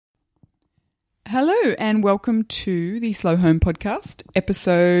Hello and welcome to the Slow Home Podcast,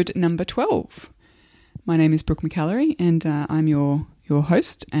 episode number 12. My name is Brooke Maclurcan and I'm your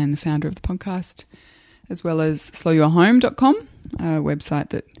host and the founder of the podcast, as well as slowyourhome.com, a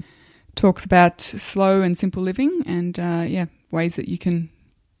website that talks about slow and simple living and ways that you can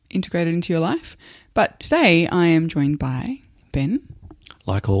integrate it into your life. But today I am joined by Ben.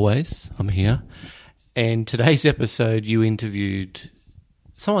 Like always, I'm here. And today's episode you interviewed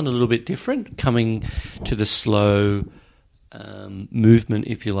someone a little bit different, coming to the slow movement,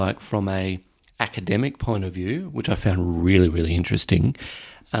 if you like, from a academic point of view, which I found really, really interesting.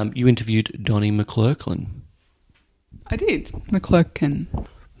 You interviewed Donnie Maclurcan. I did. Maclurcan.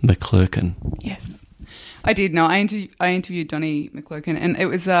 Yes. I did. No, I interviewed Donnie Maclurcan, and it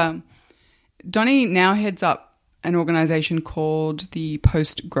was Donnie now heads up an organisation called the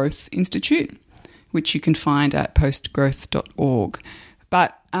Post-Growth Institute, which you can find at postgrowth.org.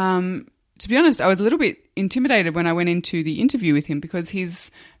 But to be honest, I was a little bit intimidated when I went into the interview with him because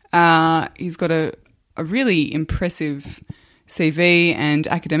he's got a really impressive CV and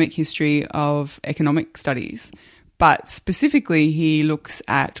academic history of economic studies. But specifically, he looks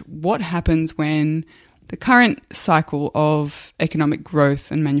at what happens when the current cycle of economic growth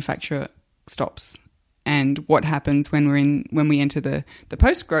and manufacture stops, and what happens when we enter the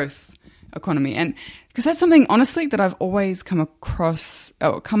post-growth economy. And because that's something, honestly, that I've always come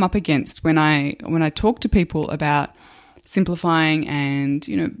up against when I talk to people about simplifying and,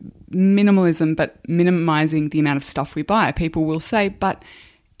 minimalism, but minimizing the amount of stuff we buy. People will say, but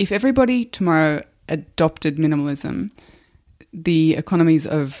if everybody tomorrow adopted minimalism, the economies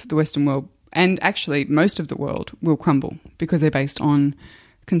of the Western world, and actually most of the world, will crumble because they're based on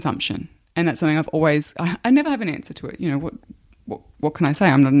consumption. And that's something I never have an answer to it. What can I say?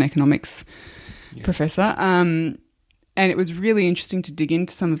 I'm not an economics professor. And it was really interesting to dig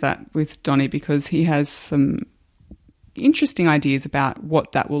into some of that with Donnie because he has some interesting ideas about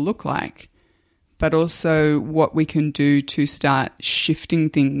what that will look like, but also what we can do to start shifting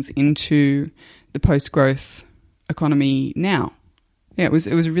things into the post-growth economy now. Yeah, it was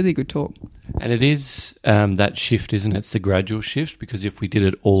a really good talk. And it is that shift, isn't it? It's the gradual shift, because if we did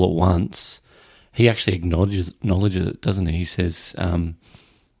it all at once, he actually acknowledges it, doesn't he? He says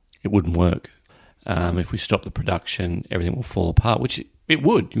it wouldn't work. If we stop the production, everything will fall apart, which it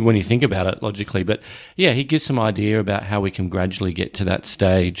would when you think about it logically. But yeah, he gives some idea about how we can gradually get to that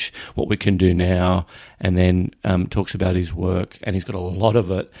stage, what we can do now, and then talks about his work, and he's got a lot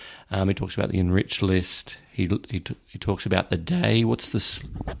of it. He talks about the enriched list. He talks about the day. What's this?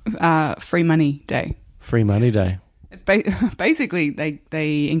 Free Money Day. Free Money Day. It's basically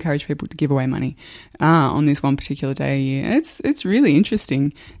they encourage people to give away money on this one particular day a year. It's really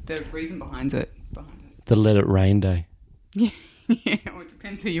interesting, the reason behind it. The Let It Rain Day. Yeah, well, it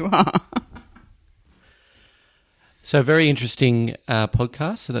depends who you are. So very interesting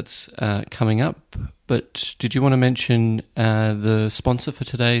podcast. So that's coming up. But did you want to mention the sponsor for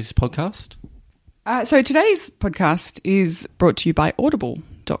today's podcast? So today's podcast is brought to you by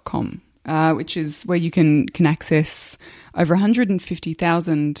audible.com. Which is where you can access over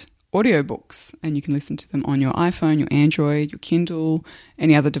 150,000 audiobooks, and you can listen to them on your iPhone, your Android, your Kindle,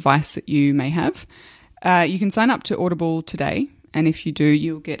 any other device that you may have. You can sign up to Audible today, and if you do,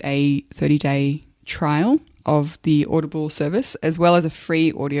 you'll get a 30-day trial of the Audible service, as well as a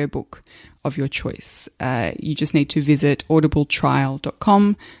free audiobook of your choice. You just need to visit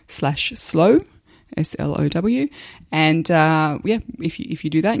audibletrial.com/slow. SLOW. And if you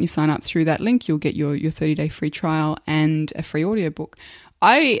do that and you sign up through that link, you'll get your 30-day free trial and a free audiobook.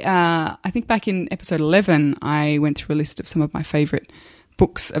 I think back in episode 11, I went through a list of some of my favourite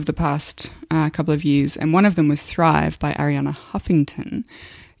books of the past couple of years, and one of them was Thrive by Arianna Huffington.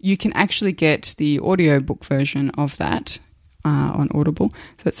 You can actually get the audiobook version of that on Audible.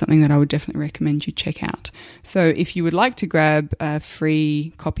 So that's something that I would definitely recommend you check out. So if you would like to grab a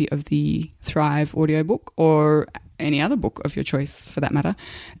free copy of the Thrive audiobook, or any other book of your choice for that matter,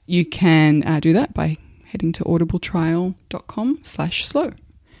 you can do that by heading to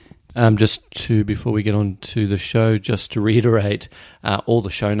audibletrial.com/slow. Before we get on to the show, just to reiterate, all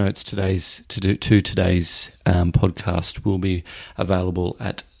the show notes today's podcast will be available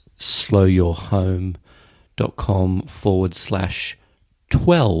at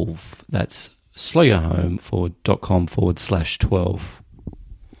slowyourhome.com/12. That's slowyourhome.com/12.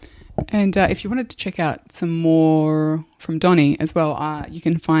 And if you wanted to check out some more from Donnie as well, you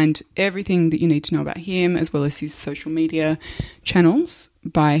can find everything that you need to know about him, as well as his social media channels,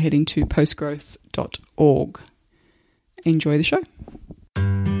 by heading to postgrowth.org. Enjoy the show.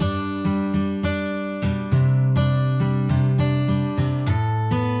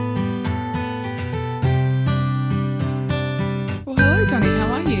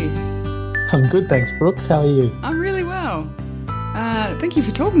 I'm good, thanks, Brooke. How are you? I'm really well. Thank you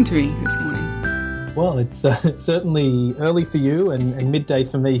for talking to me this morning. Well, it's certainly early for you and midday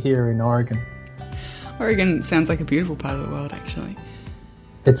for me here in Oregon. Oregon sounds like a beautiful part of the world, actually.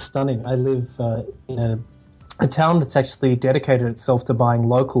 It's stunning. I live in a town that's actually dedicated itself to buying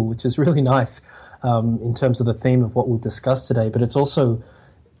local, which is really nice in terms of the theme of what we'll discuss today. But it's also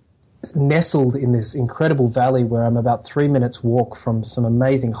nestled in this incredible valley where I'm about 3 minutes walk from some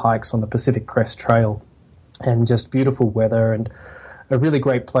amazing hikes on the Pacific Crest Trail and just beautiful weather and a really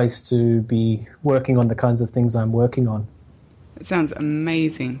great place to be working on the kinds of things I'm working on. It sounds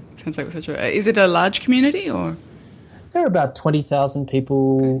amazing. It sounds like is it a large community or? There are about 20,000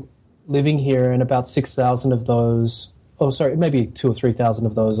 people living here, and about 6,000 of those, maybe 2,000 or 3,000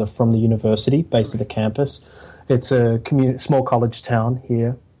 of those are from the university based at the campus. It's a small college town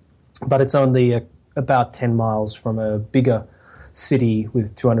here, but it's only about 10 miles from a bigger city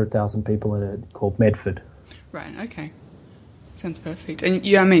with 200,000 people in it called Medford. Right, okay. Sounds perfect. And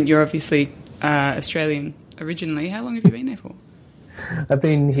you're obviously Australian originally. How long have you been there for? I've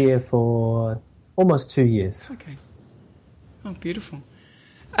been here for almost 2 years. Okay. Oh, beautiful.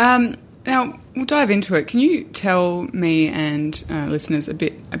 Now, we'll dive into it. Can you tell me and listeners a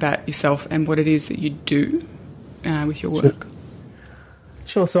bit about yourself and what it is that you do with your work?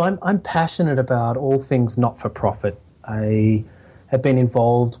 Sure. So I'm passionate about all things not-for-profit. I have been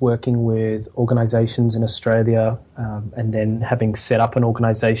involved working with organisations in Australia and then having set up an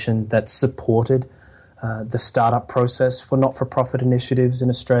organisation that supported the startup process for not-for-profit initiatives in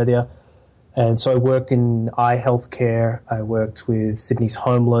Australia. And so I worked in eye healthcare, I worked with Sydney's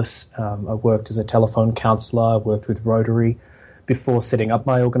homeless, I worked as a telephone counsellor, I worked with Rotary before setting up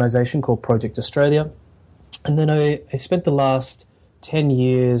my organisation called Project Australia. And then I spent the last 10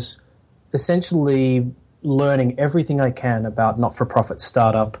 years essentially learning everything I can about not-for-profit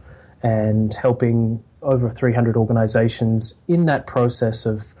startup and helping over 300 organisations in that process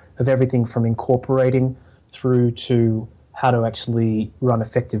of everything from incorporating through to how to actually run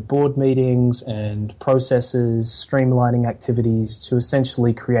effective board meetings and processes, streamlining activities to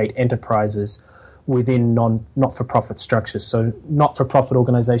essentially create enterprises within not-for-profit structures. So not-for-profit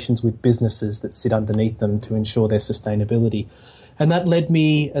organisations with businesses that sit underneath them to ensure their sustainability. And that led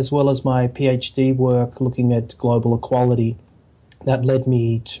me, as well as my PhD work looking at global equality, that led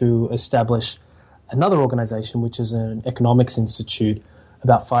me to establish another organisation, which is an economics institute,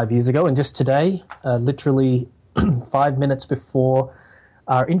 about 5 years ago. And just today, literally 5 minutes before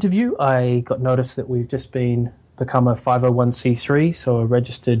our interview, I got notice that we've just become a 501c3, so a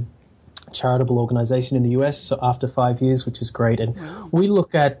registered charitable organisation in the US, so after 5 years, which is great. And wow. We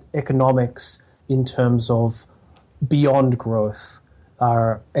look at economics in terms of beyond growth.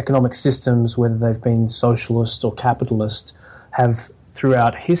 Our economic systems, whether they've been socialist or capitalist, have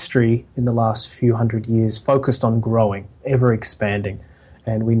throughout history in the last few hundred years focused on growing, ever expanding.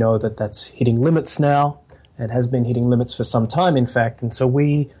 And we know that that's hitting limits now. It has been hitting limits for some time, in fact. And so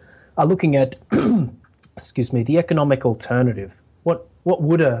we are looking at, the economic alternative. What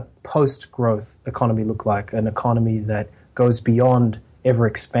would a post-growth economy look like? An economy that goes beyond ever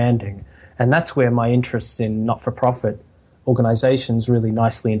expanding. And that's where my interests in not-for-profit organizations really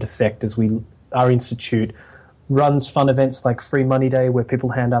nicely intersect as our institute runs fun events like Free Money Day, where people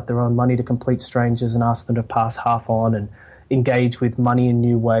hand out their own money to complete strangers and ask them to pass half on and engage with money in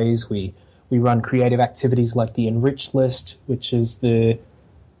new ways. We run creative activities like the Enrich List, which is the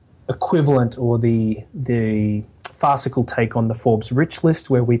equivalent or the farcical take on the Forbes Rich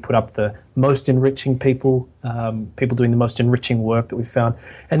List, where we put up the most enriching people, people doing the most enriching work that we've found.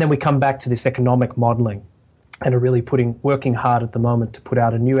 And then we come back to this economic modelling and are really working hard at the moment to put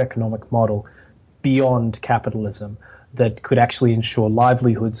out a new economic model beyond capitalism that could actually ensure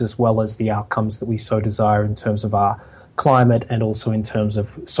livelihoods as well as the outcomes that we so desire in terms of our climate and also in terms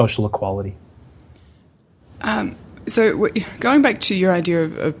of social equality. So going back to your idea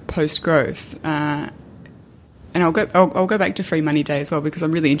of post-growth, and I'll go back to Free Money Day as well because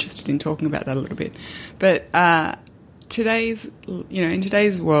I'm really interested in talking about that a little bit. But in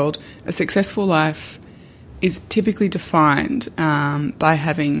today's world, a successful life is typically defined by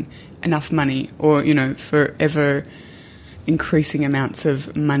having enough money or, forever increasing amounts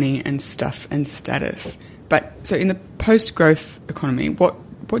of money and stuff and status. But so in the post-growth economy,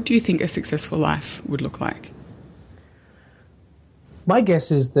 what do you think a successful life would look like? My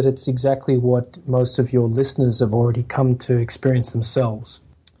guess is that it's exactly what most of your listeners have already come to experience themselves.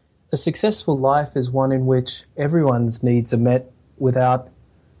 A successful life is one in which everyone's needs are met without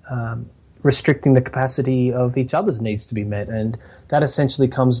restricting the capacity of each other's needs to be met. And that essentially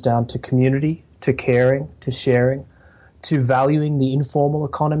comes down to community, to caring, to sharing, to valuing the informal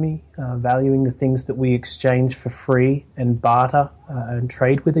economy, valuing the things that we exchange for free and barter and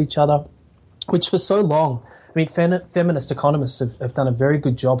trade with each other, which for so long, I mean, feminist economists have done a very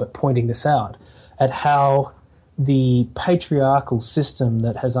good job at pointing this out, at how the patriarchal system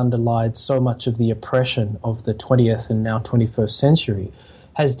that has underlied so much of the oppression of the 20th and now 21st century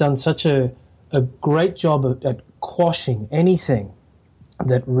has done such a great job at quashing anything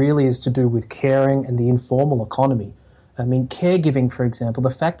that really is to do with caring and the informal economy. I mean, caregiving, for example,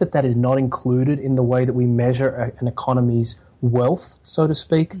 the fact that that is not included in the way that we measure an economy's wealth, so to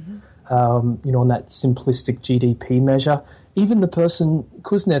speak, on that simplistic GDP measure. Even the person,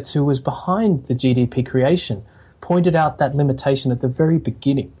 Kuznets, who was behind the GDP creation, pointed out that limitation at the very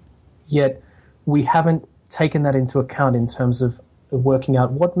beginning. Yet we haven't taken that into account in terms of working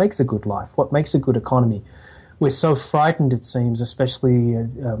out what makes a good life, what makes a good economy. We're so frightened, it seems, especially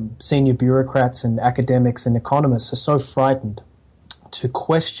senior bureaucrats and academics and economists are so frightened to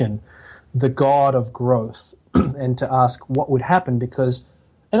question the god of growth and to ask what would happen because,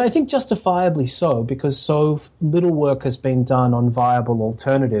 and I think justifiably so, because so little work has been done on viable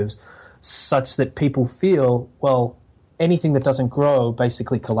alternatives such that people feel, well, anything that doesn't grow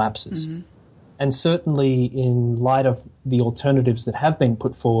basically collapses. Mm-hmm. And certainly in light of the alternatives that have been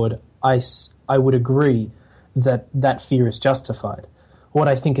put forward, I would agree that fear is justified. What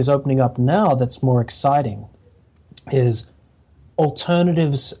I think is opening up now that's more exciting is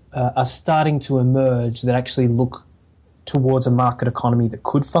alternatives are starting to emerge that actually look towards a market economy that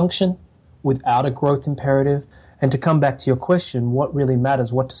could function without a growth imperative. And to come back to your question, what really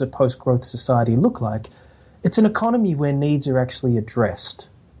matters? What does a post-growth society look like? It's an economy where needs are actually addressed,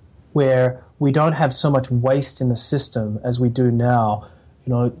 where we don't have so much waste in the system as we do now.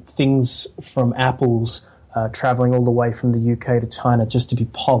 You know, things from apples traveling all the way from the UK to China just to be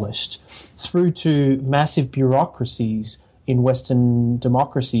polished, through to massive bureaucracies in Western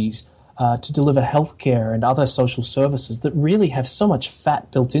democracies to deliver healthcare and other social services that really have so much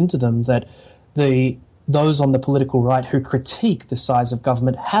fat built into them that those on the political right who critique the size of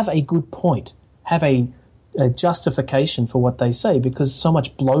government have a good point, have a justification for what they say because so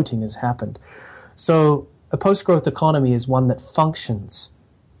much bloating has happened. So a post-growth economy is one that functions,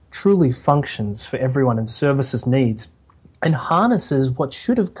 truly functions for everyone and services needs and harnesses what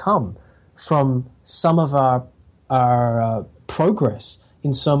should have come from some of our progress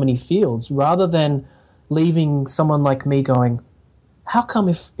in so many fields rather than leaving someone like me going, how come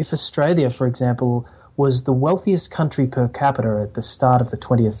if Australia, for example, was the wealthiest country per capita at the start of the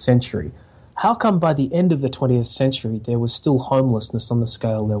 20th century, how come by the end of the 20th century there was still homelessness on the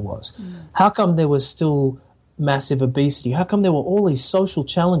scale there was? How come there was still massive obesity? How come there were all these social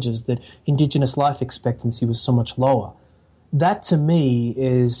challenges that Indigenous life expectancy was so much lower? That, to me,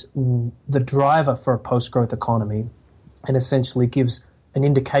 is the driver for a post-growth economy and essentially gives an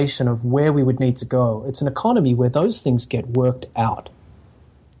indication of where we would need to go. It's an economy where those things get worked out.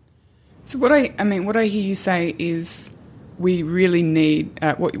 So what I hear you say is we really need,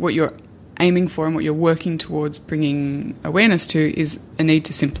 what you're aiming for and what you're working towards bringing awareness to is a need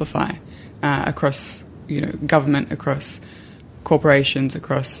to simplify across government, across corporations,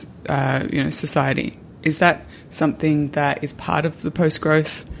 across society. Is that something that is part of the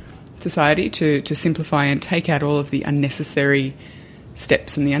post-growth society to simplify and take out all of the unnecessary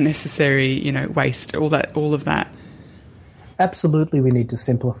steps and the unnecessary waste, all of that? Absolutely, we need to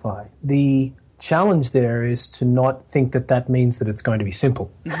simplify. The challenge there is to not think that means that it's going to be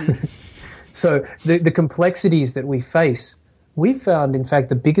simple. Mm-hmm. So the complexities that we face, we found, in fact,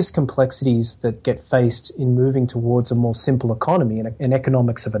 the biggest complexities that get faced in moving towards a more simple economy and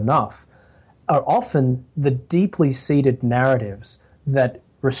economics of enough are often the deeply seated narratives that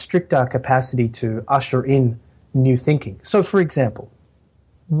restrict our capacity to usher in new thinking. So, for example,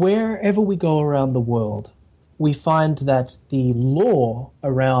 wherever we go around the world, we find that the law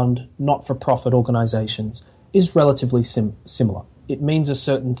around not-for-profit organizations is relatively similar. It means a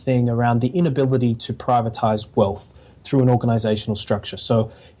certain thing around the inability to privatize wealth through an organizational structure.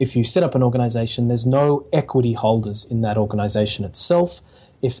 So if you set up an organization, there's no equity holders in that organization itself.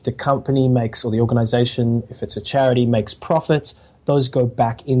 If the company makes, or the organization, if it's a charity, makes profits, those go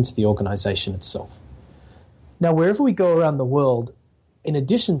back into the organization itself. Now, wherever we go around the world, in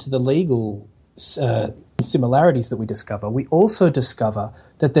addition to the legal similarities that we discover, we also discover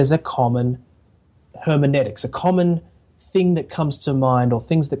that there's a common hermeneutics, a common thing that comes to mind or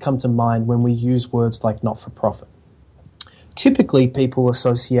things that come to mind when we use words like not-for-profit. Typically, people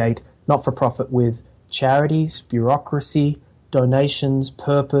associate not-for-profit with charities, bureaucracy, donations,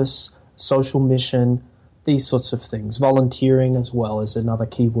 purpose, social mission, these sorts of things. Volunteering as well is another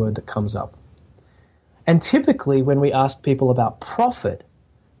key word that comes up. And typically when we ask people about profit,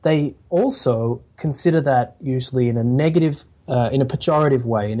 they also consider that usually in a negative, in a pejorative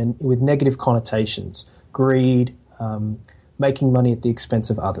way, with negative connotations, greed, making money at the expense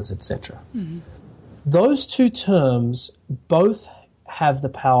of others, etc. Mm-hmm. Those two terms both have the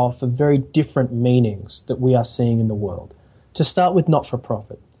power for very different meanings that we are seeing in the world. To start with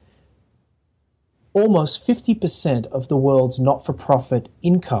not-for-profit, almost 50% of the world's not-for-profit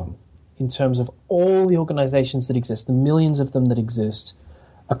income, in terms of all the organizations that exist, the millions of them that exist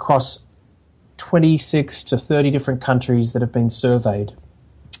across 26 to 30 different countries that have been surveyed,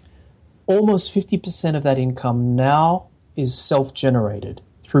 almost 50% of that income now is self-generated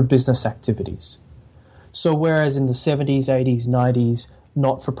through business activities. So whereas in the 70s, 80s, 90s,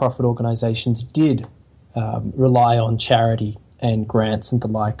 not-for-profit organizations did rely on charity and grants and the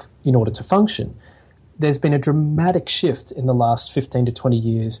like in order to function, there's been a dramatic shift in the last 15 to 20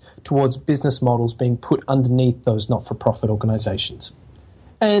 years towards business models being put underneath those not-for-profit organizations.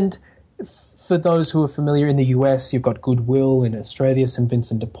 And for those who are familiar, in the US, you've got Goodwill, in Australia, St.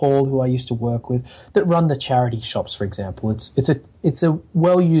 Vincent de Paul, who I used to work with, that run the charity shops, for example. It's a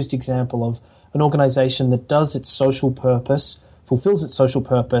well-used example of an organization that does its social purpose, fulfills its social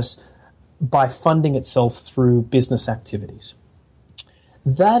purpose by funding itself through business activities.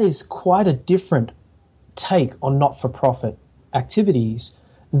 That is quite a different take on not-for-profit activities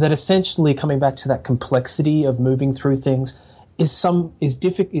that essentially, coming back to that complexity of moving through things,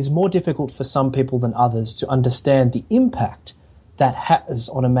 is more difficult for some people than others to understand the impact that has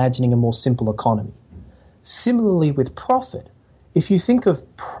on imagining a more simple economy. Similarly with profit, if you think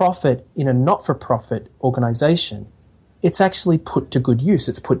of profit in a not-for-profit organization, it's actually put to good use.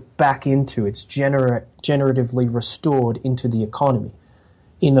 It's put back into, it's generatively restored into the economy.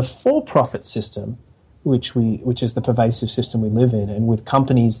 In a for-profit system, which is the pervasive system we live in, and with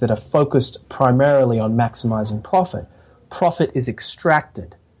companies that are focused primarily on maximizing profit, profit is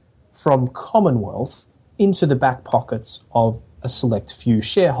extracted from commonwealth into the back pockets of a select few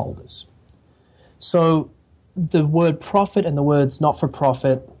shareholders. So the word profit and the words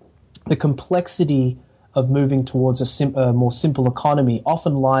not-for-profit, the complexity of moving towards a more simple economy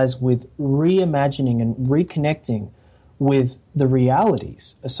often lies with reimagining and reconnecting with the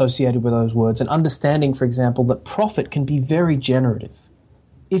realities associated with those words and understanding, for example, that profit can be very generative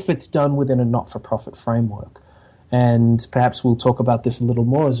if it's done within a not-for-profit framework. And perhaps we'll talk about this a little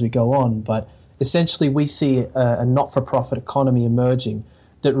more as we go on, but essentially we see a not-for-profit economy emerging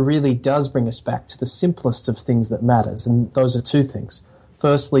that really does bring us back to the simplest of things that matters, and those are two things.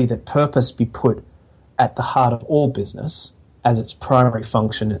 Firstly, that purpose be put at the heart of all business as its primary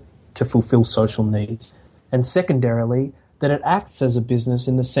function to fulfill social needs, and secondarily, that it acts as a business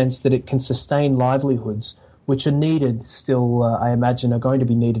in the sense that it can sustain livelihoods which are needed still, I imagine, are going to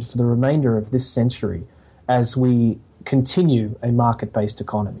be needed for the remainder of this century as we continue a market-based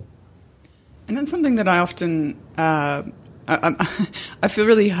economy. And that's something that I often, I feel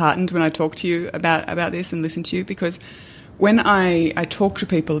really heartened when I talk to you about this and listen to you, because when I talk to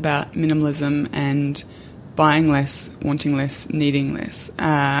people about minimalism and buying less, wanting less, needing less,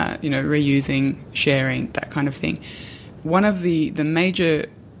 reusing, sharing, that kind of thing, one of the major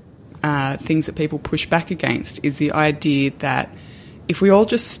things that people push back against is the idea that if we all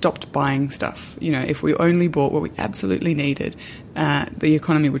just stopped buying stuff, if we only bought what we absolutely needed, the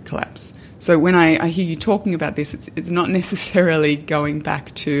economy would collapse. So when I hear you talking about this, it's not necessarily going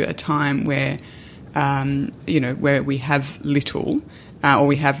back to a time where, where we have little or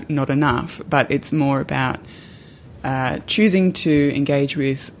we have not enough, but it's more about choosing to engage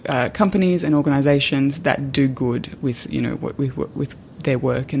with companies and organisations that do good with their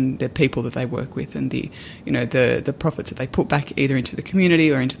work and the people that they work with, and the profits that they put back either into the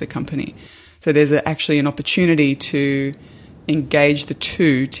community or into the company. So there's actually an opportunity to engage the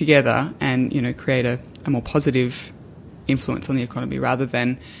two together and create a more positive influence on the economy, rather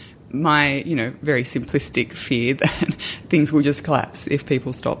than my very simplistic fear that things will just collapse if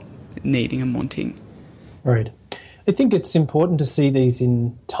people stop needing and wanting. Right. I think it's important to see these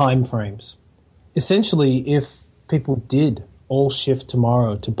in time frames. Essentially, if people did all shift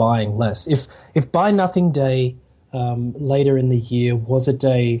tomorrow to buying less, if Buy Nothing Day later in the year was a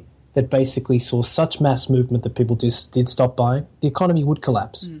day that basically saw such mass movement that people just did stop buying, the economy would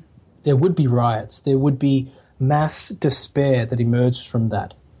collapse. Mm. There would be riots. There would be mass despair that emerged from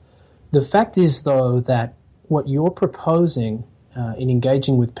that. The fact is, though, that what you're proposing in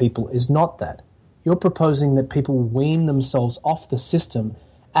engaging with people is not that. You're proposing that people wean themselves off the system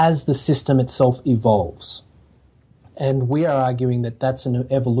as the system itself evolves. And we are arguing that that's an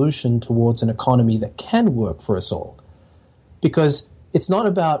evolution towards an economy that can work for us all. Because it's not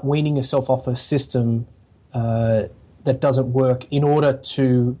about weaning yourself off a system that doesn't work in order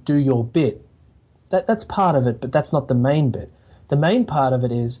to do your bit. That's part of it, but that's not the main bit. The main part of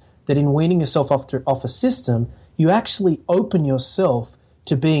it is that in weaning yourself off a system, you actually open yourself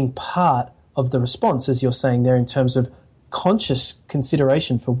to being part of the response, as you're saying there, in terms of conscious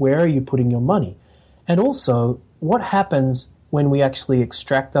consideration for where are you putting your money. And also, what happens when we actually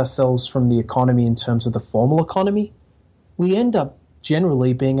extract ourselves from the economy in terms of the formal economy? We end up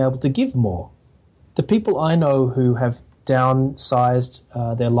generally being able to give more. The people I know who have downsized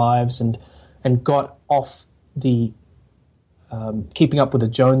their lives and got off the keeping up with the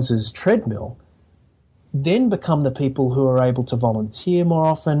Joneses treadmill then become the people who are able to volunteer more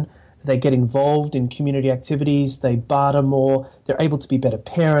often. They get involved in community activities, they barter more, they're able to be better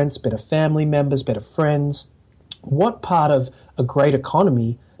parents, better family members, better friends. What part of a great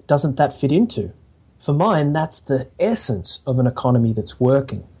economy doesn't that fit into? For mine, that's the essence of an economy that's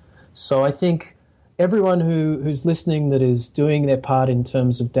working. So I think everyone who's listening that is doing their part in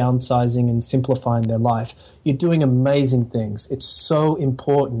terms of downsizing and simplifying their life, you're doing amazing things. It's so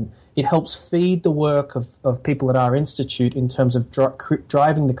important. It helps feed the work of people at our institute in terms of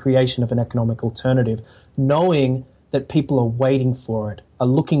driving the creation of an economic alternative, knowing that people are waiting for it, are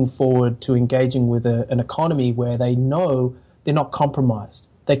looking forward to engaging with an economy where they know they're not compromised.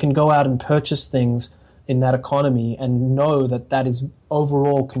 They can go out and purchase things in that economy and know that that is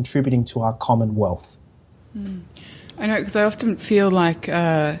overall contributing to our common wealth. I know, because I often feel like,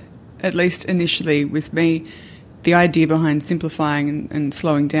 at least initially with me, the idea behind simplifying and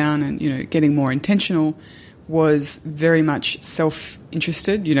slowing down and, getting more intentional was very much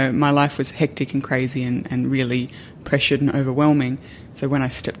self-interested. My life was hectic and crazy and really pressured and overwhelming. So when I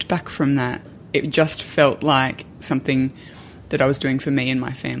stepped back from that, it just felt like something that I was doing for me and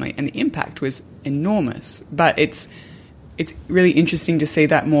my family, and the impact was enormous. But it's really interesting to see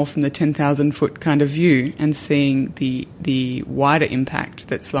that more from the 10,000-foot kind of view and seeing the wider impact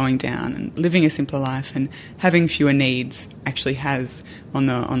that slowing down and living a simpler life and having fewer needs actually has on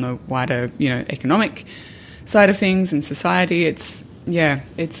the wider, economic side of things and society. I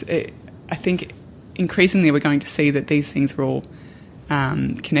think increasingly we're going to see that these things are all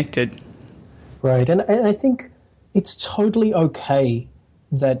connected. Right, and I think it's totally okay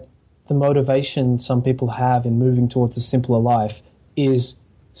that the motivation some people have in moving towards a simpler life is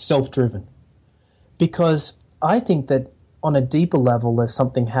self-driven. Because I think that on a deeper level, there's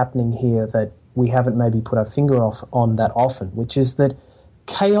something happening here that we haven't maybe put our finger on that often, which is that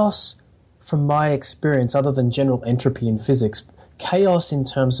chaos, from my experience, other than general entropy in physics, chaos in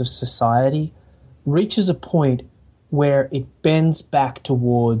terms of society reaches a point where it bends back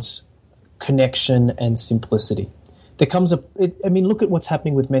towards connection and simplicity. There comes look at what's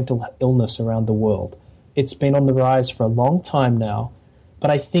happening with mental illness around the world. It's been on the rise for a long time now,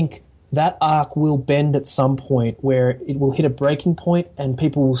 but I think that arc will bend at some point where it will hit a breaking point and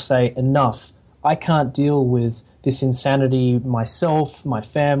people will say, enough, I can't deal with this insanity myself, my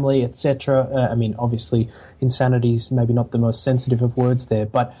family, etc. Obviously, insanity is maybe not the most sensitive of words there,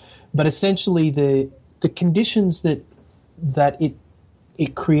 but essentially the conditions that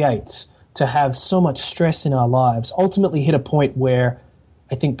it creates to have so much stress in our lives ultimately hit a point where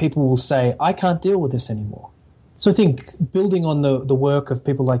I think people will say, I can't deal with this anymore. So I think building on the work of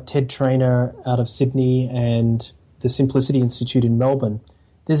people like Ted Trainer out of Sydney and the Simplicity Institute in Melbourne,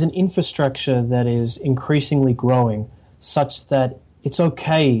 there's an infrastructure that is increasingly growing such that it's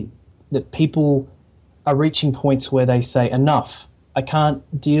okay that people are reaching points where they say, enough, I can't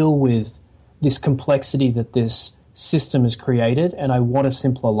deal with this complexity that this system has created and I want a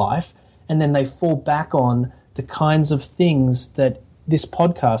simpler life. And then they fall back on the kinds of things that this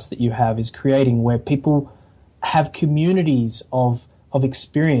podcast that you have is creating, where people have communities of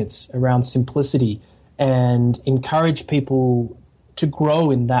experience around simplicity and encourage people to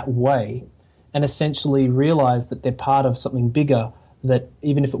grow in that way and essentially realize that they're part of something bigger, that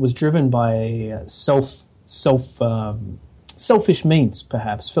even if it was driven by selfish means,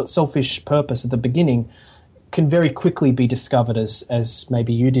 perhaps, selfish purpose at the beginning, can very quickly be discovered as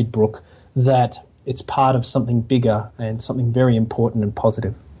maybe you did, Brooke, that it's part of something bigger and something very important and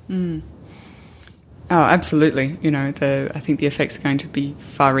positive. Oh, absolutely. I think the effects are going to be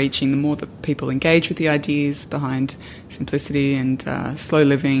far-reaching the more that people engage with the ideas behind simplicity and slow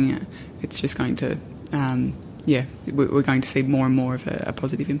living. It's just going to, we're going to see more and more of a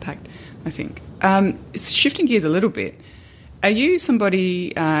positive impact, I think. Shifting gears a little bit, are you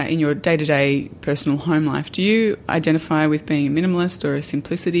somebody in your day-to-day personal home life, do you identify with being a minimalist or a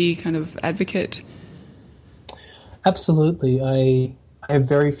simplicity kind of advocate? Absolutely. I have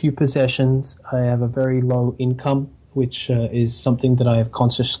very few possessions. I have a very low income, which is something that I have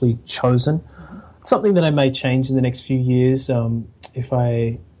consciously chosen. something that I may change in the next few years if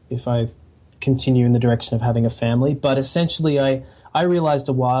I continue in the direction of having a family. But essentially, I realized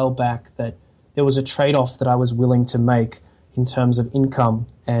a while back that there was a trade-off that I was willing to make in terms of income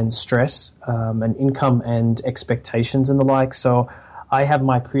and stress, and income and expectations and the like. So I have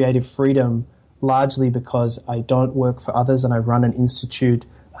my creative freedom largely because I don't work for others and I run an institute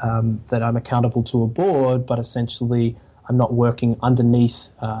that I'm accountable to a board, but essentially I'm not working underneath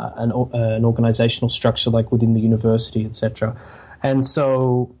an organizational structure like within the university, etc. And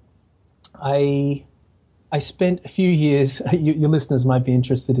so I spent a few years, your listeners might be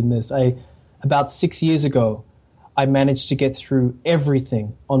interested in this, about 6 years ago, I managed to get through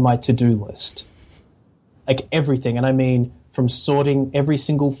everything on my to-do list. Like everything. And I mean, from sorting every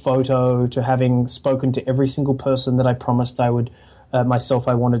single photo to having spoken to every single person that I promised I would I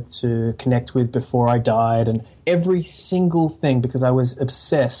wanted to connect with before I died, and every single thing, because I was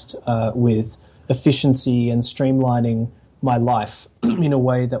obsessed with efficiency and streamlining my life in a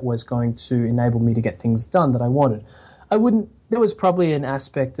way that was going to enable me to get things done that I wanted. There was probably a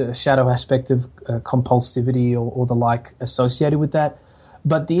shadow aspect of compulsivity or the like associated with that.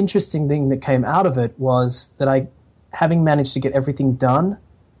 But the interesting thing that came out of it was that having managed to get everything done,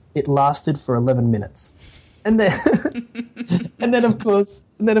 it lasted for 11 minutes. And then, and then of course,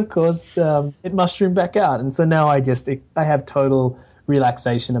 it mushroomed back out. And so now I have total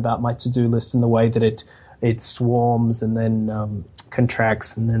relaxation about my to-do list in the way that it swarms and then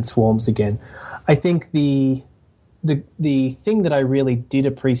contracts and then swarms again. I think the thing that I really did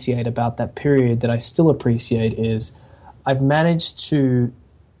appreciate about that period that I still appreciate is I've managed to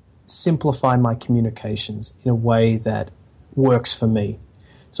simplify my communications in a way that works for me.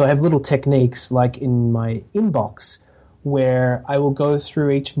 So I have little techniques like in my inbox where I will go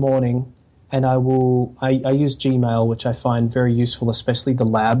through each morning and I use Gmail, which I find very useful, especially the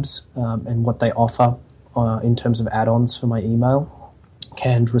labs and what they offer in terms of add-ons for my email,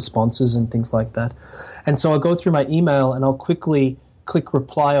 canned responses and things like that. And so I'll go through my email and I'll quickly click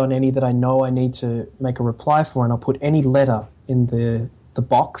reply on any that I know I need to make a reply for, and I'll put any letter in the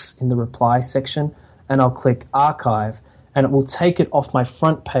box in the reply section, and I'll click archive, and it will take it off my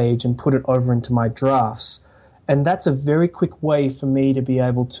front page and put it over into my drafts. And that's a very quick way for me to be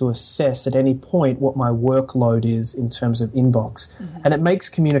able to assess at any point what my workload is in terms of inbox. Mm-hmm. And it makes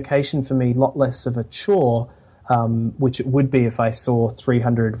communication for me a lot less of a chore, which it would be if I saw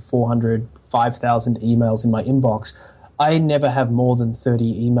 300, 400, 5,000 emails in my inbox. I never have more than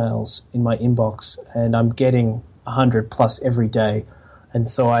 30 emails in my inbox, and I'm getting 100 plus every day. And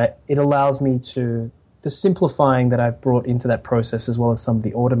so it allows me the simplifying that I've brought into that process, as well as some of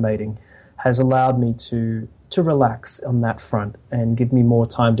the automating, has allowed me to relax on that front and give me more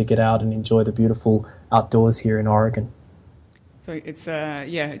time to get out and enjoy the beautiful outdoors here in Oregon. So it's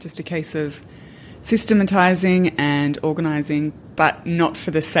just a case of systematizing and organizing, but not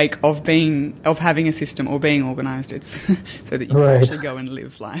for the sake of having a system or being organized. It's so that you can actually go and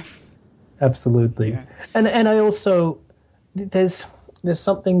live life. Absolutely. Yeah. And I also, there's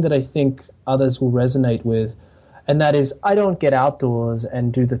something that I think others will resonate with, and that is I don't get outdoors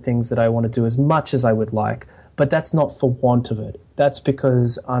and do the things that I want to do as much as I would like, but that's not for want of it. That's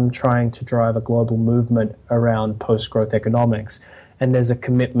because I'm trying to drive a global movement around post-growth economics, and there's a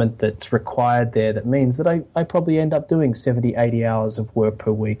commitment that's required there that means that I probably end up doing 70, 80 hours of work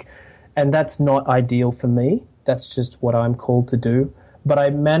per week, and that's not ideal for me. That's just what I'm called to do, but I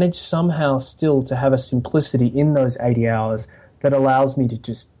manage somehow still to have a simplicity in those 80 hours that allows me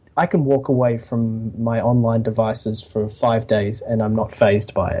to I can walk away from my online devices for 5 days and I'm not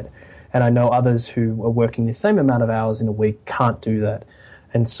fazed by it. And I know others who are working the same amount of hours in a week can't do that.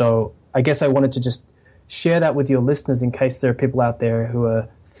 And so I guess I wanted to just share that with your listeners in case there are people out there who are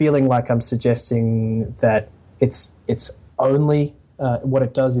feeling like I'm suggesting that it's only, what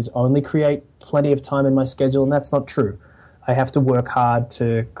it does is only create plenty of time in my schedule, and that's not true. I have to work hard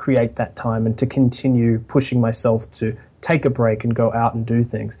to create that time and to continue pushing myself to take a break and go out and do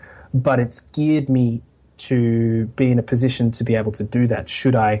things. But it's geared me to be in a position to be able to do that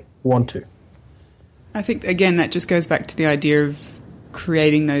should I want to. I think, again, that just goes back to the idea of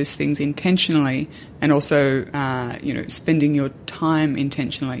creating those things intentionally and also, spending your time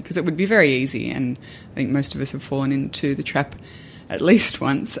intentionally, because it would be very easy, and I think most of us have fallen into the trap at least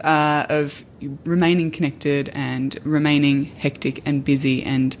once, of remaining connected and remaining hectic and busy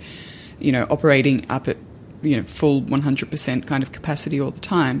and, operating up at, full 100% kind of capacity all the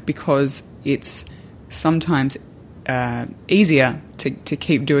time, because it's sometimes easier to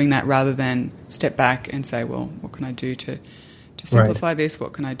keep doing that rather than step back and say, well, what can I do to simplify this?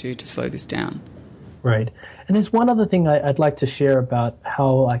 What can I do to slow this down? Right. And there's one other thing I'd like to share about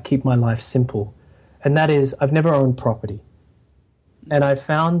how I keep my life simple. and that is I've never owned property. And I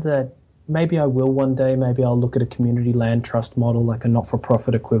found that maybe I will one day, maybe I'll look at a community land trust model, like a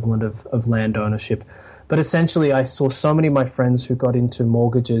not-for-profit equivalent of land ownership. But essentially, I saw so many of my friends who got into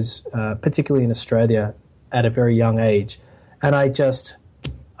mortgages, particularly in Australia, at a very young age. And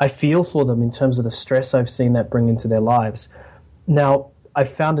I feel for them in terms of the stress I've seen that bring into their lives. Now, I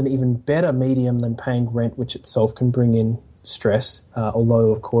found an even better medium than paying rent, which itself can bring in stress,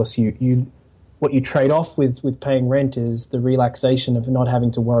 although, of course, what you trade off with paying rent is the relaxation of not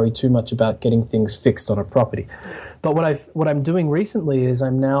having to worry too much about getting things fixed on a property. But what I'm doing recently is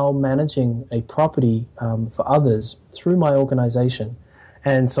I'm now managing a property for others through my organization.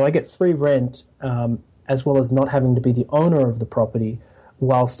 And so I get free rent as well as not having to be the owner of the property,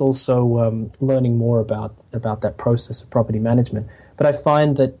 whilst also learning more about that process of property management. But I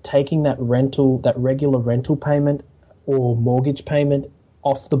find that taking that regular rental payment or mortgage payment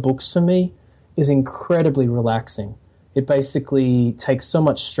off the books for me is incredibly relaxing. It basically takes so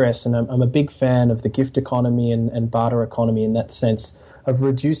much stress, and I'm a big fan of the gift economy and barter economy in that sense of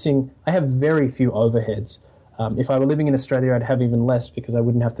reducing. I have very few overheads. If I were living in Australia, I'd have even less because I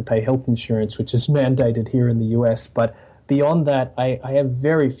wouldn't have to pay health insurance, which is mandated here in the US. But beyond that, I have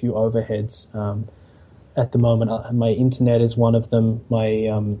very few overheads at the moment. My internet is one of them.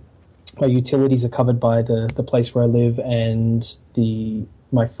 My utilities are covered by the place where I live, and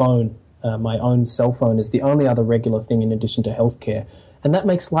my phone. My own cell phone is the only other regular thing in addition to healthcare, and that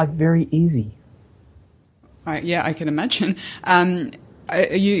makes life very easy. Yeah, I can imagine.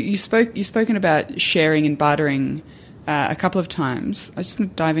 You've spoken about sharing and bartering a couple of times. I just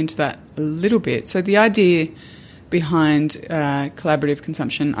want to dive into that a little bit. So the idea behind collaborative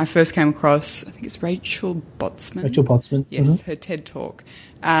consumption, I first came across, I think it's Rachel Botsman. Rachel Botsman. Yes, her TED Talk.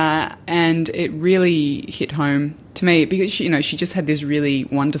 And it really hit home to me because, she just had this really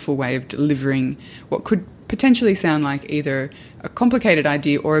wonderful way of delivering what could potentially sound like either a complicated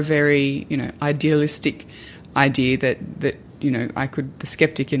idea or a very, idealistic idea that the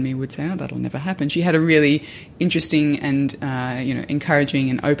skeptic in me would say, oh, that'll never happen. She had a really interesting and, encouraging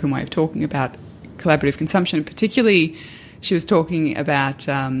and open way of talking about collaborative consumption. Particularly, she was talking about,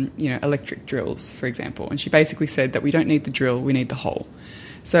 electric drills, for example. And she basically said that we don't need the drill, we need the hole.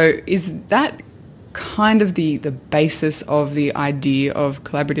 So is that kind of the basis of the idea of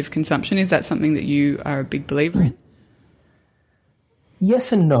collaborative consumption? Is that something that you are a big believer in?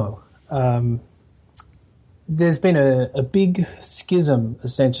 Yes and no. There's been a big schism,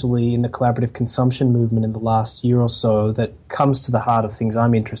 essentially, in the collaborative consumption movement in the last year or so that comes to the heart of things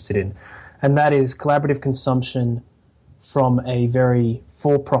I'm interested in. And that is collaborative consumption from a very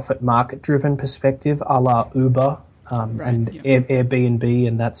for-profit, market-driven perspective, a la Uber Airbnb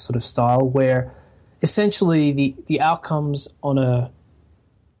and that sort of style, where essentially the outcomes on a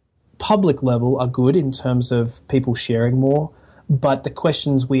public level are good in terms of people sharing more, but the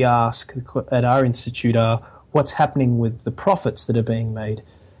questions we ask at our institute are what's happening with the profits that are being made.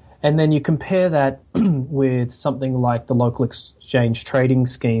 And then you compare that with something like the local exchange trading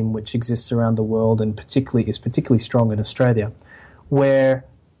scheme, which exists around the world and is particularly strong in Australia, where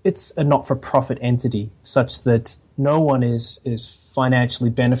it's a not-for-profit entity such that no one is financially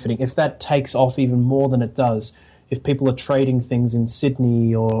benefiting. If that takes off even more than it does, if people are trading things in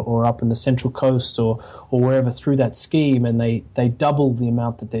Sydney or up in the Central Coast or wherever through that scheme and they double the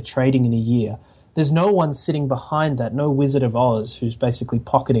amount that they're trading in a year, there's no one sitting behind that, no Wizard of Oz who's basically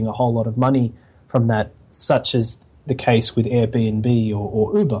pocketing a whole lot of money from that, such as the case with Airbnb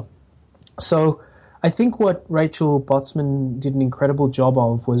or Uber. So I think what Rachel Botsman did an incredible job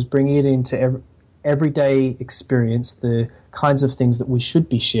of was bringing it into everyday experience, the kinds of things that we should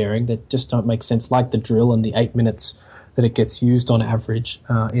be sharing that just don't make sense, like the drill and the 8 minutes that it gets used on average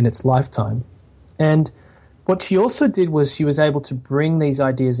in its lifetime. And what she also did was she was able to bring these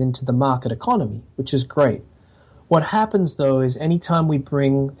ideas into the market economy, which is great. What happens, though, is anytime we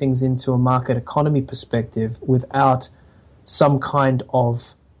bring things into a market economy perspective without some kind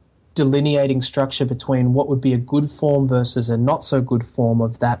of delineating structure between what would be a good form versus a not so good form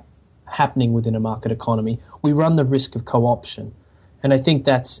of that happening within a market economy, we run the risk of co-option. And I think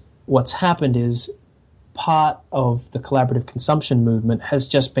that's what's happened is part of the collaborative consumption movement has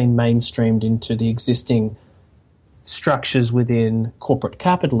just been mainstreamed into the existing structures within corporate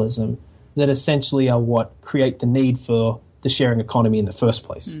capitalism that essentially are what create the need for the sharing economy in the first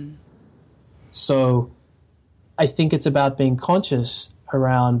place. So I think it's about being conscious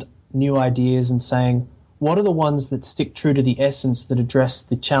around new ideas and saying, what are the ones that stick true to the essence that address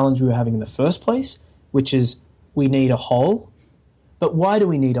the challenge we were having in the first place, which is we need a whole. But why do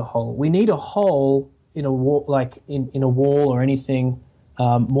we need a whole? We need a whole in a wall, like in a wall or anything,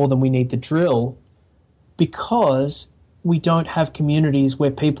 more than we need the drill, because we don't have communities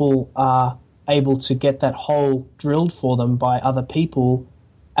where people are able to get that hole drilled for them by other people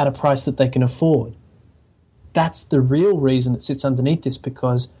at a price that they can afford. That's the real reason that sits underneath this,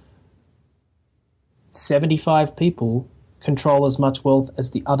 because 75 people control as much wealth as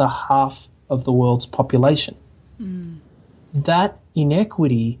the other half of the world's population. That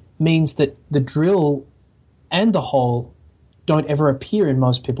inequity means that the drill and the hole don't ever appear in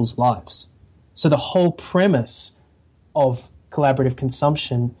most people's lives. So the whole premise of collaborative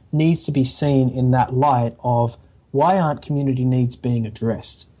consumption needs to be seen in that light of, why aren't community needs being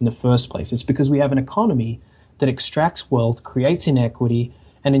addressed in the first place? It's because we have an economy that extracts wealth, creates inequity,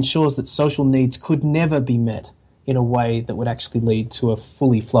 and ensures that social needs could never be met in a way that would actually lead to a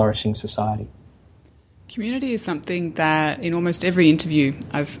fully flourishing society. Community is something that in almost every interview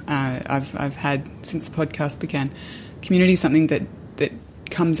I've had since the podcast began, community is something that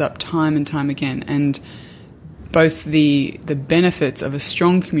comes up time and time again, and both the benefits of a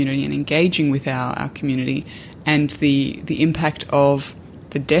strong community and engaging with our community, and the impact of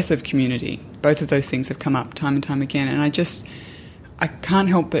the death of community, both of those things have come up time and time again. And I can't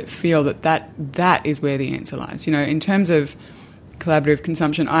help but feel that is where the answer lies. You know, in terms of collaborative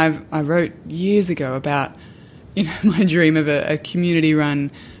consumption, I wrote years ago about, you know, my dream of a community-run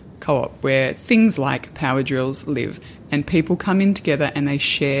co-op where things like power drills live, and people come in together and they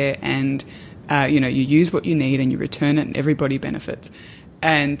share, and you know, you use what you need and you return it, and everybody benefits.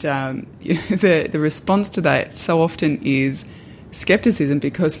 And you know, the response to that so often is skepticism,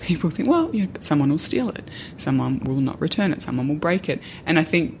 because people think, well, you know, someone will steal it, someone will not return it, someone will break it. And I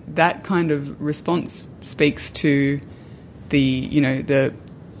think that kind of response speaks to the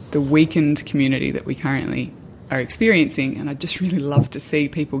weakened community that we currently are experiencing. And I'd just really love to see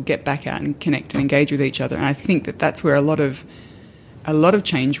people get back out and connect and engage with each other. And I think that that's where a lot of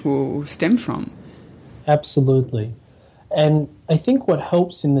change will stem from. Absolutely. And I think what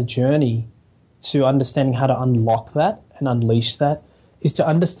helps in the journey to understanding how to unlock that and unleash that is to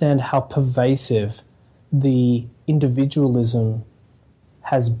understand how pervasive the individualism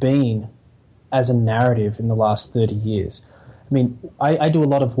has been as a narrative in the last 30 years. I mean, I do a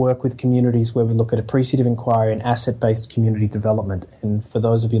lot of work with communities where we look at appreciative inquiry and asset-based community development. And for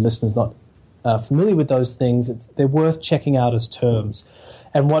those of you listeners not familiar with those things, they're worth checking out as terms.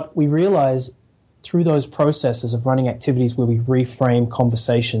 And what we realize through those processes of running activities where we reframe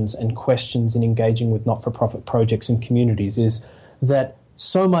conversations and questions in engaging with not-for-profit projects and communities is that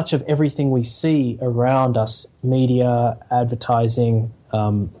so much of everything we see around us, media, advertising,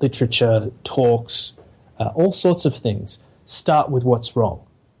 literature, talks, all sorts of things, start with what's wrong.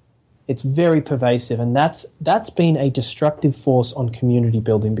 It's very pervasive, and that's been a destructive force on community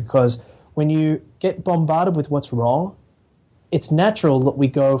building, because when you get bombarded with what's wrong, it's natural that we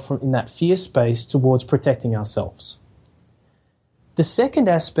go from in that fear space towards protecting ourselves. The second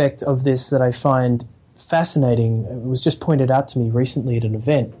aspect of this that I find fascinating was just pointed out to me recently at an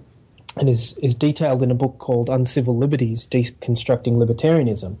event, and is detailed in a book called Uncivil Liberties, Deconstructing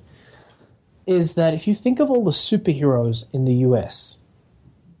Libertarianism, is that if you think of all the superheroes in the US,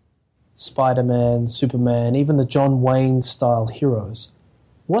 Spider-Man, Superman, even the John Wayne-style heroes,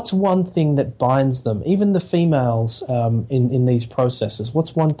 what's one thing that binds them? Even the females in these processes,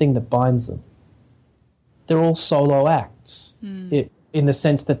 what's one thing that binds them? They're all solo acts, in the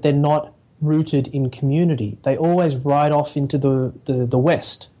sense that they're not rooted in community. They always ride off into the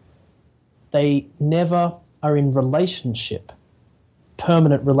West. They never are in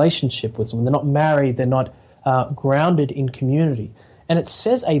permanent relationship with someone. They're not married. They're not grounded in community. And it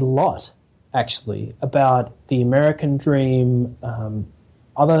says a lot, actually, about the American dream,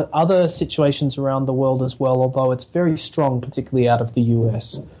 other situations around the world as well, although it's very strong, particularly out of the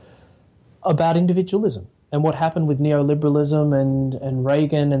US, about individualism and what happened with neoliberalism and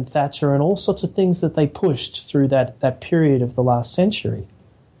Reagan and Thatcher and all sorts of things that they pushed through that period of the last century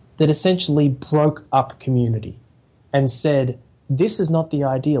that essentially broke up community and said, this is not the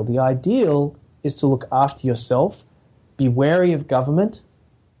ideal. The ideal is to look after yourself, be wary of government.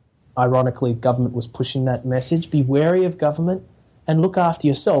 Ironically, government was pushing that message. Be wary of government and look after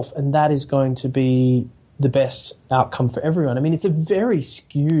yourself, and that is going to be the best outcome for everyone. I mean, it's a very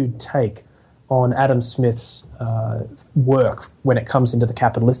skewed take on Adam Smith's work when it comes into the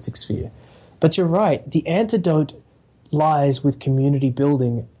capitalistic sphere. But you're right, the antidote lies with community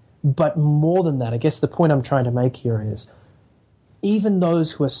building, but more than that, I guess the point I'm trying to make here is, even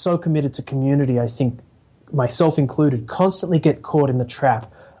those who are so committed to community, I think, myself included, constantly get caught in the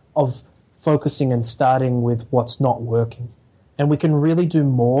trap of focusing and starting with what's not working. And we can really do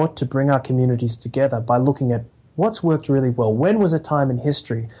more to bring our communities together by looking at What's worked really well? When was a time in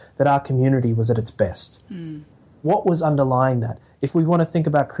history that our community was at its best? What was underlying that? If we want to think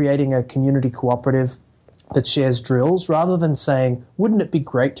about creating a community cooperative that shares drills, rather than saying, wouldn't it be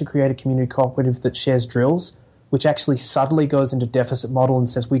great to create a community cooperative that shares drills, which actually subtly goes into deficit model and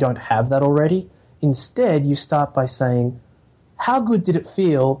says we don't have that already? Instead, you start by saying, how good did it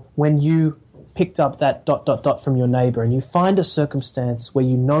feel when you picked up that ... from your neighbor, and you find a circumstance where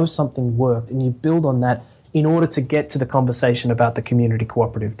you know something worked and you build on that in order to get to the conversation about the community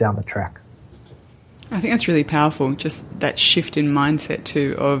cooperative down the track. I think that's really powerful, just that shift in mindset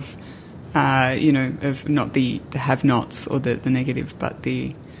too of, of not the have-nots or the negative, but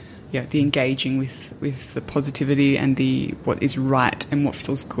the engaging with the positivity and the what is right and what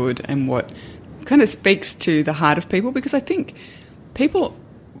feels good and what kind of speaks to the heart of people, because I think people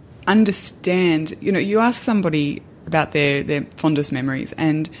understand, you ask somebody about their fondest memories,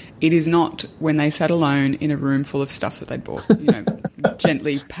 and it is not when they sat alone in a room full of stuff that they bought,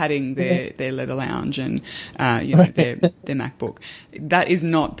 gently patting their leather lounge and, their MacBook. That is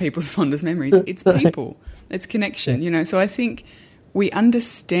not people's fondest memories. It's people. It's connection, So I think we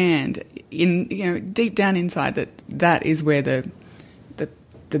understand deep down inside that is where the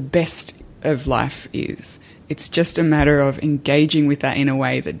best of life is. It's just a matter of engaging with that in a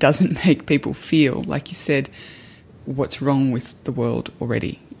way that doesn't make people feel, like you said, what's wrong with the world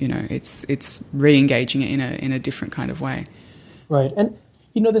already. It's re-engaging it in a different kind of way. Right. And,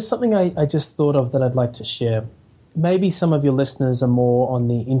 there's something I just thought of that I'd like to share. Maybe some of your listeners are more on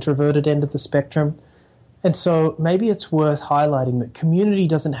the introverted end of the spectrum. And so maybe it's worth highlighting that community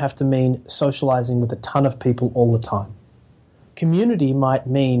doesn't have to mean socializing with a ton of people all the time. Community might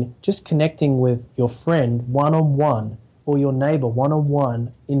mean just connecting with your friend one-on-one or your neighbor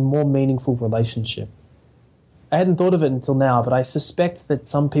one-on-one in more meaningful relationship. I hadn't thought of it until now, but I suspect that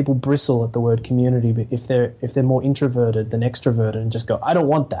some people bristle at the word community if they're more introverted than extroverted and just go, I don't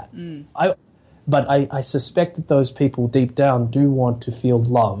want that. But I suspect that those people deep down do want to feel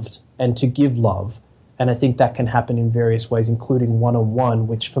loved and to give love. And I think that can happen in various ways, including one-on-one,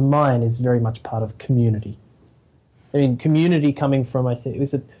 which for mine is very much part of community. I mean, community coming from, I think,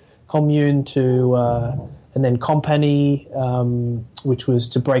 was it commune to, and then compagnie, which was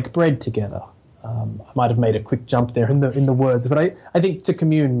to break bread together. I might have made a quick jump there in the words, but I think to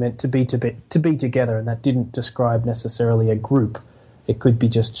commune meant to be together, and that didn't describe necessarily a group. It could be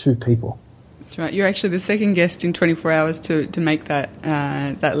just two people. That's right. You're actually the second guest in 24 hours to make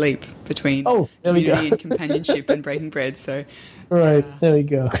that leap between community and companionship and breaking bread. So, right, there we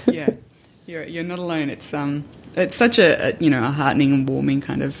go. Yeah, you're not alone. It's such a heartening and warming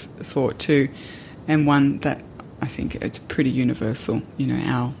kind of thought too, and one that I think it's pretty universal.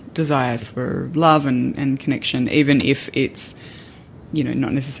 Our desire for love and connection, even if it's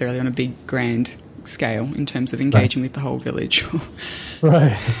not necessarily on a big grand scale in terms of engaging with the whole village.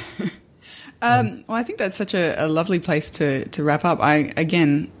 Right. Well, I think that's such a lovely place to wrap up. I,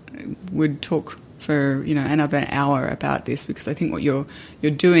 again, would talk for, another hour about this, because I think what you're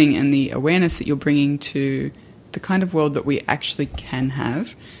doing and the awareness that you're bringing to the kind of world that we actually can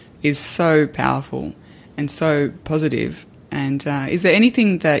have is so powerful and so positive. And is there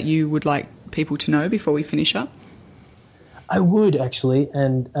anything that you would like people to know before we finish up? I would, actually,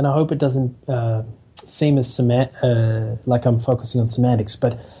 and I hope it doesn't seem as like I'm focusing on semantics,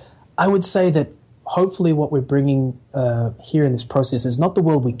 but I would say that hopefully what we're bringing here in this process is not the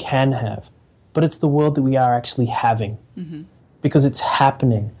world we can have, but it's the world that we are actually having, because it's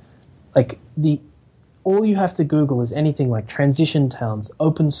happening. Like all you have to Google is anything like transition towns,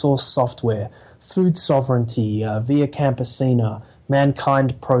 open source software, food sovereignty, Via Campesina,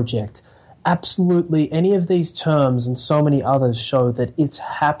 Mankind Project. Absolutely any of these terms and so many others show that it's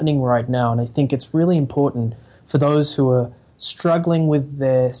happening right now. And I think it's really important for those who are struggling with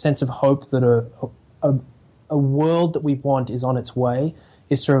their sense of hope that a world that we want is on its way,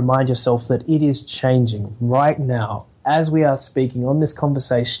 is to remind yourself that it is changing right now. As we are speaking on this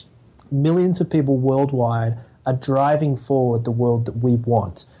conversation, millions of people worldwide are driving forward the world that we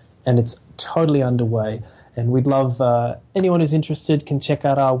want, and it's totally underway. And we'd love anyone who's interested can check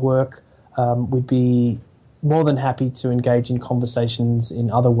out our work. We'd be more than happy to engage in conversations in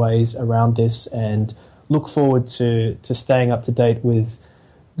other ways around this, and look forward to staying up to date with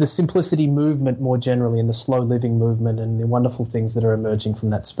the simplicity movement more generally, and the slow living movement, and the wonderful things that are emerging from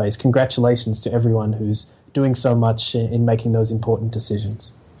that space. Congratulations to everyone who's doing so much in making those important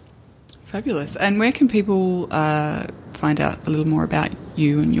decisions. Fabulous. And where can people find out a little more about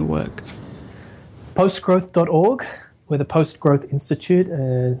you and your work? Postgrowth.org. We're the Postgrowth Institute,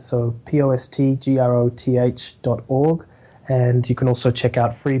 so postgrowth.org. And you can also check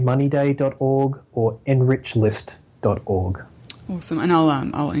out freemoneyday.org or enrichlist.org. Awesome. And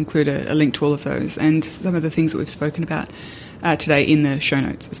I'll include a link to all of those and some of the things that we've spoken about today in the show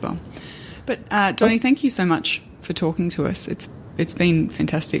notes as well. But Donnie, thank you so much for talking to us. It's been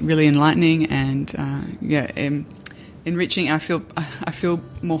fantastic, really enlightening, and enriching. I feel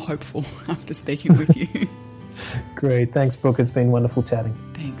more hopeful after speaking with you. Great. Thanks, Brooke. It's been wonderful chatting.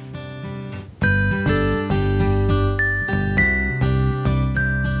 Thanks.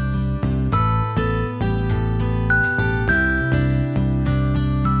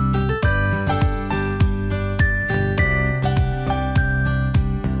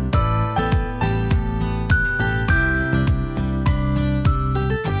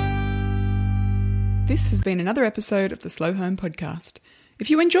 This has been another episode of the Slow Home Podcast. If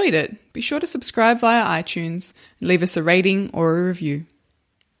you enjoyed it, be sure to subscribe via iTunes and leave us a rating or a review.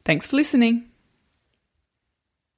 Thanks for listening.